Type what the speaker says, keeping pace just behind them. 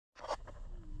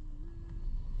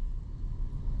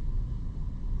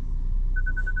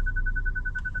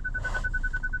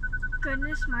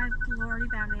goodness, my glory,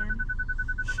 Batman.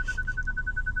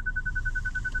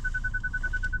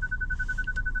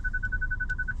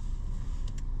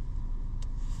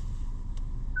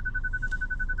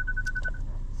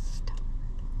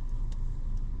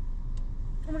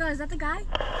 Oh my god, is that the guy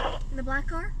in the black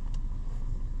car?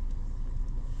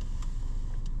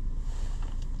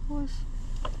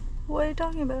 What are you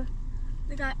talking about?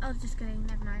 The guy, oh, just kidding,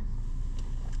 never mind.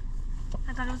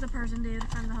 I thought it was the Persian dude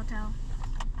from the hotel.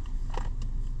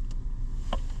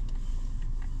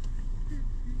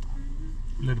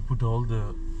 Let it put all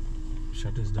the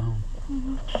shutters down.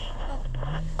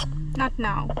 Not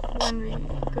now, when we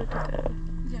go to the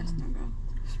Yes, no go.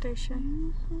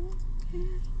 station.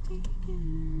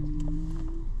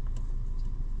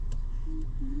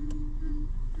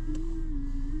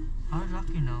 How does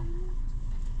Rocky know?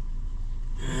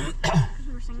 Because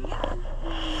we were singing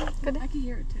it. Good. I can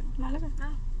hear it too. Malaga. No.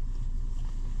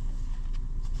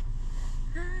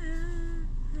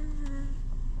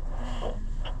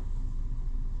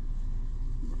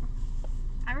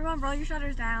 Everyone, roll your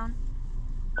shutters down.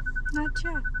 Not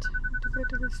yet. To go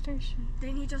to the station.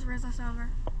 Didn't he just raise us over?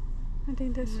 I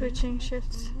think they're switching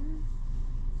shifts.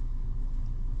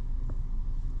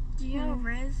 Do you know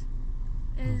Riz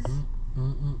is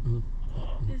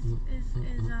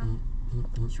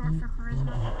short for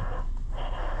charisma?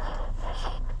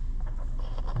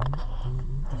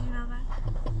 Did you know that?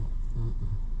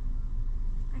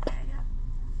 Okay, yeah.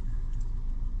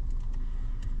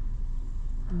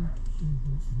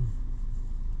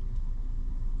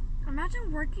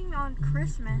 Imagine working on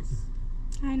Christmas.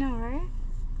 I know, right?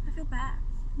 I feel bad.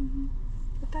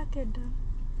 But that they're done.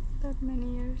 That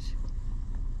many years.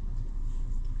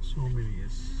 So many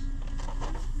years.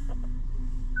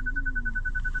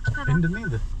 Shut In up. the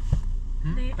neither.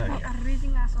 They are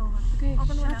raising us over. Okay.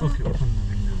 Open the window. Okay, open the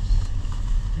windows.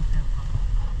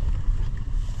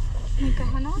 Nika,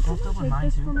 Hannah, Don't open take mine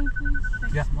this too. for me,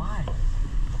 please. Yeah. Why?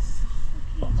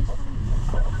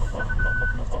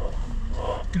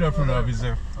 Good afternoon,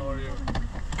 officer. How are you?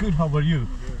 Good, how are you?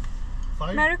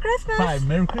 Fine? Merry Christmas! Hi,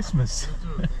 Merry Christmas. You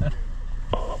too, thank you.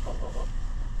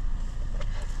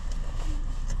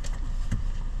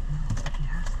 He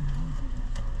has to know.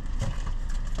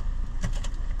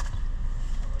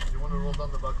 You want to roll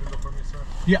down the back window for me, sir?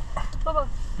 Yeah. Baba,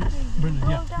 Brilliant,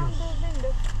 roll yeah. down Yes. the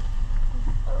window.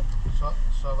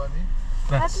 Shavani,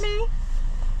 That's me.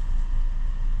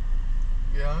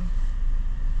 Gian,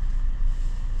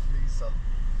 Lisa,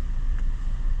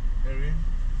 Erin,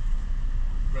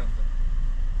 Brenda.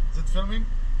 Is it filming?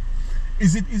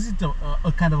 Is it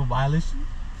a kind of a violation?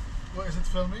 What, is it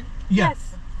filming? Yeah.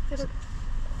 Yes. Sit up.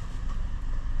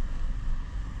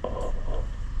 Are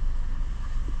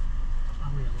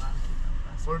we allowed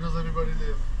to? Where does everybody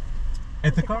live?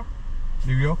 Ithaca,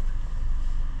 New York.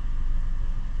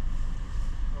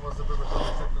 And what's the purpose of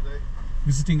the trip today?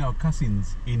 Visiting our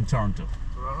cousins in Toronto.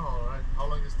 Toronto, alright. How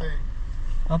long are you staying?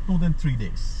 Not more than 3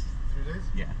 days. 3 days?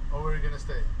 Yeah. Or where are you going to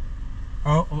stay?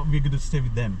 Oh, we're going to stay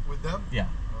with them. With them? Yeah.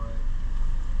 Alright.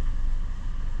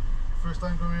 First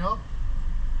time coming up?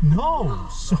 No,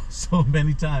 so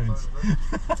many times.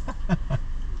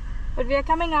 But we are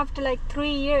coming after like 3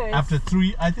 years. After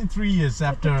 3 years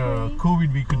after three.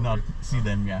 COVID, we could not COVID. see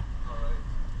them. Yeah. Alright.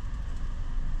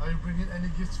 Are you bringing any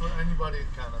gifts for anybody in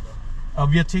Canada?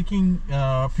 We are taking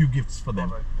a few gifts for them.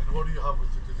 Alright. And what do you have with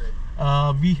you today?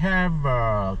 We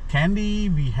have candy.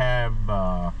 We have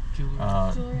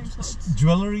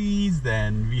jewelries.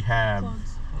 Then we have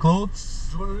clothes.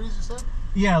 Jewelries, you said?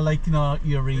 Yeah, like earrings.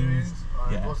 Earrings?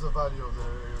 Alright. Yeah. What's the value of the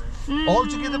earrings? All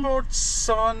together about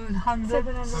 $700.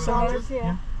 $700, yeah.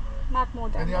 Alright. Not more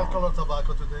than Any that. alcohol or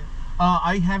tobacco today?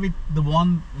 I have it. The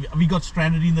one we got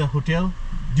stranded in the hotel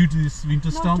due to this winter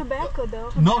No storm. tobacco though.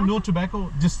 No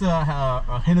tobacco. Just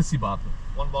a Hennessy bottle.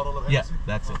 One bottle of Yeah, Hennessy?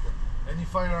 that's it. Any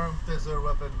firearm, taser,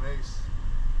 weapon, mace?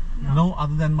 No,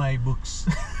 other than my books.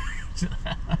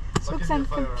 That Books can be a and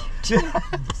firearm.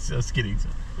 Just kidding, sir.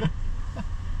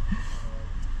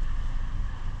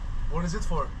 What is it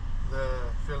for? The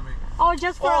filming? Oh,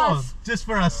 just for us. Just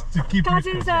for us to keep Cousins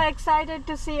recording. are excited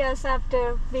to see us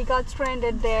after we got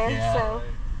stranded there. Yeah. So Right.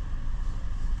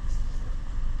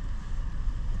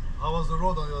 How was the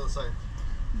road on the other side?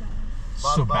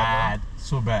 So bad.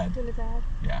 So bad. really bad.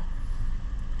 Yeah.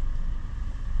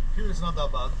 Here it's not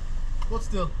that bad. But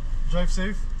still, drive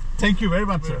safe. Thank you very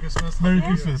much, Merry sir. Christmas. Merry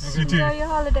Happy New Year. Christmas. You too. Enjoy your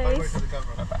Bye holidays. bye to the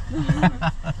camera.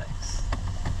 Bye-bye. Thanks.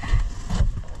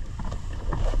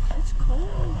 It's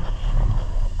cold.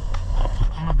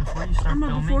 Before you start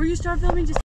filming. Before you start filming, just